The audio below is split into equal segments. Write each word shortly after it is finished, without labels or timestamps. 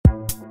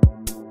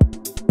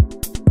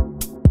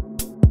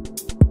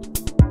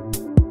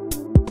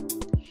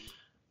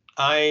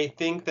I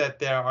think that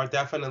there are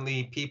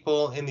definitely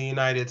people in the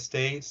United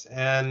States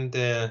and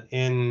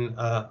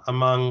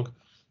among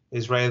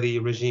Israeli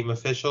regime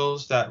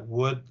officials that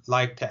would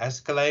like to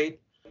escalate,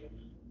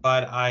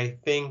 but I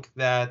think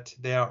that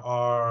there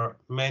are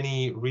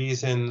many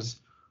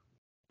reasons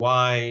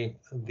why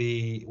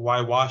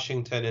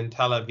Washington and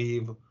Tel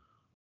Aviv,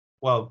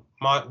 well,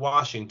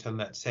 Washington,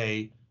 let's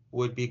say,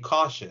 would be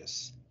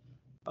cautious.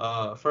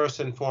 First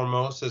and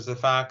foremost is the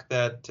fact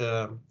that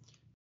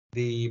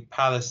the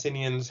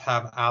Palestinians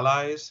have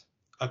allies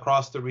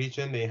across the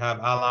region. They have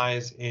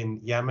allies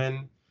in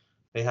Yemen.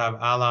 They have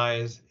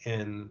allies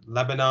in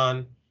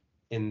Lebanon,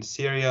 in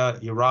Syria,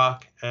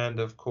 Iraq, and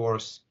of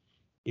course,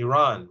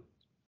 Iran.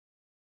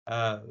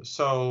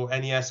 So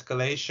any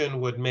escalation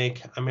would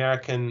make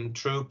American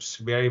troops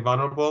very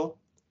vulnerable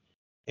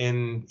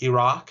in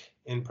Iraq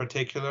in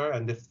particular.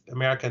 And if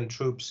American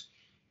troops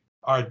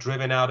are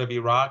driven out of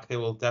Iraq, they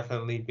will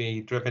definitely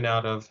be driven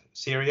out of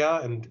Syria.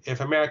 And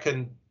if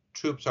American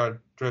troops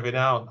are driven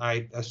out,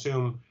 I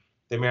assume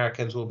the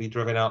Americans will be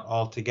driven out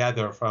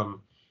altogether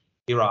from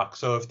Iraq.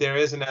 So if there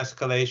is an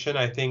escalation,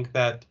 I think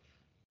that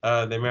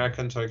the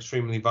Americans are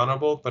extremely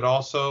vulnerable, but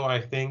also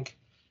I think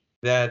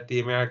that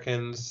the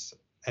Americans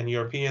and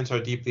Europeans are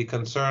deeply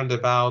concerned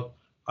about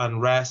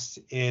unrest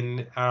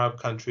in Arab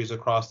countries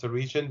across the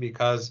region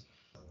because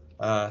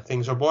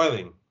things are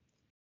boiling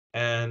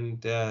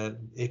and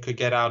it could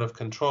get out of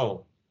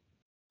control.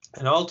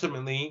 And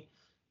ultimately,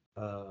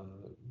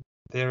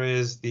 there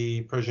is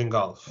the Persian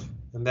Gulf,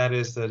 and that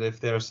is that if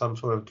there's some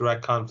sort of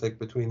direct conflict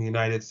between the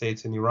United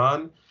States and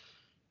Iran,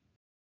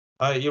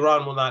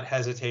 Iran will not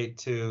hesitate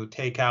to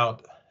take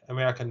out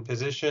American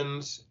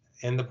positions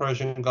in the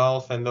Persian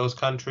Gulf, and those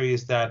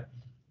countries that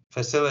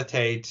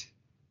facilitate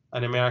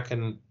an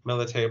American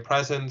military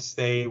presence,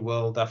 they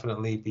will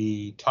definitely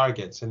be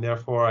targets, and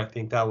therefore I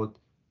think that would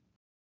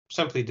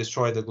simply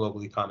destroy the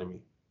global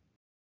economy.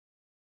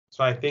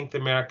 So I think the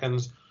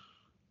Americans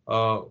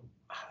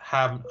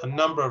have a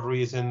number of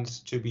reasons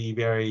to be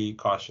very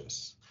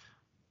cautious.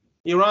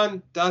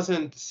 Iran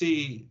doesn't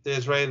see the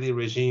Israeli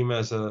regime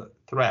as a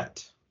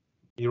threat.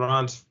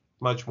 Iran's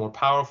much more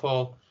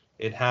powerful.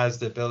 It has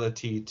the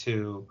ability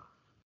to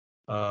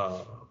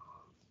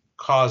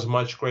cause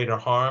much greater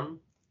harm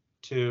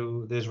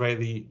to the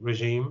Israeli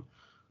regime.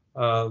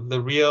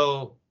 The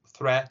real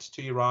threat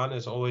to Iran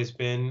has always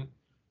been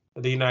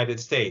the United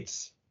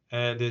States,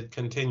 and it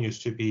continues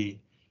to be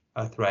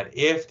a threat.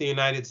 If the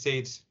United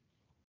States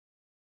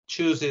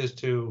chooses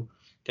to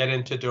get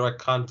into direct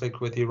conflict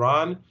with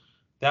Iran,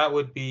 that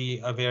would be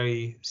a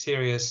very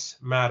serious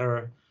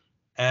matter,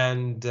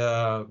 and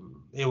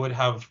it would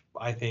have,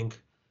 I think,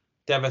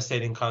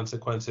 devastating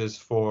consequences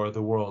for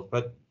the world.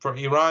 But for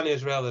Iran,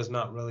 Israel is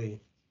not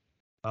really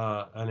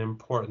an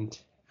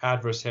important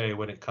adversary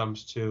when it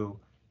comes to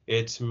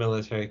its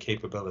military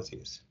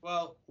capabilities.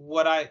 Well,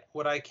 what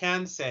I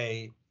can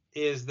say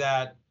is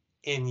that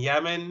in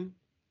Yemen,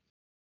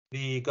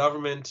 the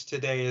government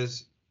today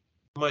is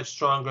much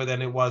stronger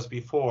than it was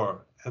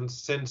before. And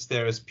since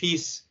there is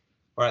peace,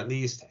 or at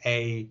least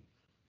a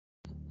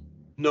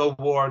no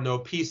war, no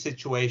peace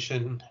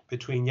situation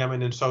between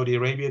Yemen and Saudi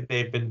Arabia,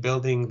 they've been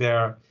building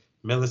their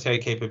military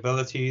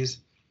capabilities.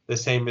 The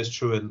same is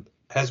true in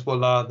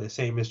Hezbollah. The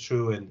same is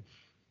true in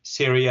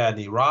Syria and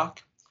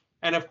Iraq.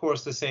 And of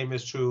course, the same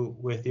is true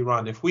with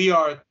Iran. If we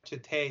are to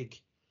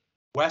take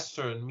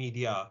Western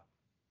media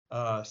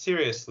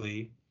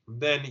seriously,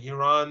 then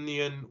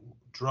Iranian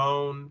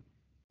drone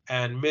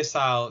and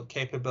missile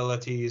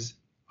capabilities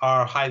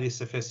are highly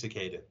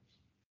sophisticated.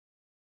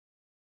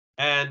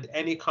 And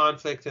any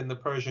conflict in the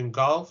Persian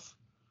Gulf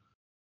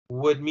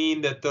would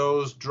mean that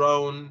those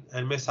drone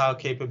and missile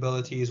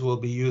capabilities will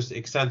be used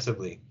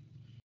extensively.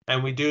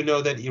 And we do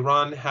know that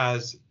Iran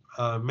has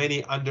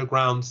many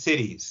underground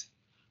cities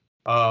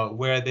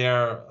where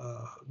their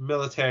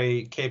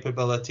military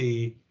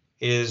capability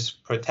is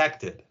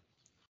protected.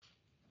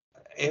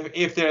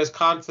 If there is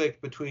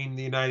conflict between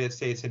the United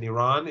States and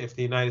Iran, if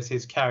the United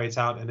States carries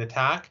out an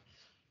attack,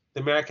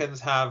 the Americans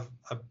have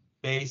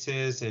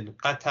bases in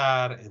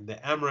Qatar, in the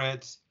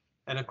Emirates,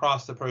 and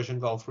across the Persian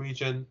Gulf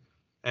region,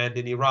 and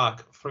in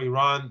Iraq. For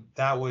Iran,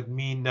 that would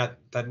mean that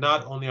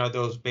not only are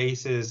those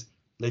bases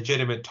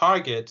legitimate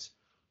targets,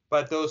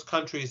 but those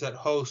countries that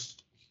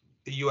host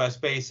the U.S.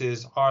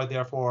 bases are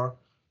therefore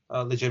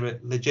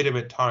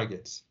legitimate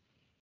targets.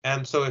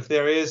 And so if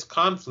there is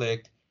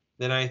conflict,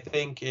 then I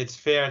think it's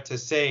fair to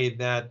say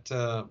that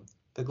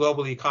the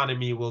global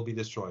economy will be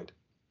destroyed.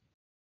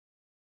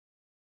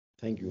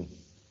 Thank you.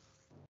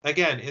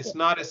 Again, it's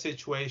not a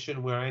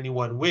situation where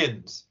anyone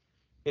wins.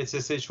 It's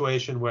a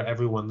situation where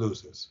everyone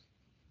loses.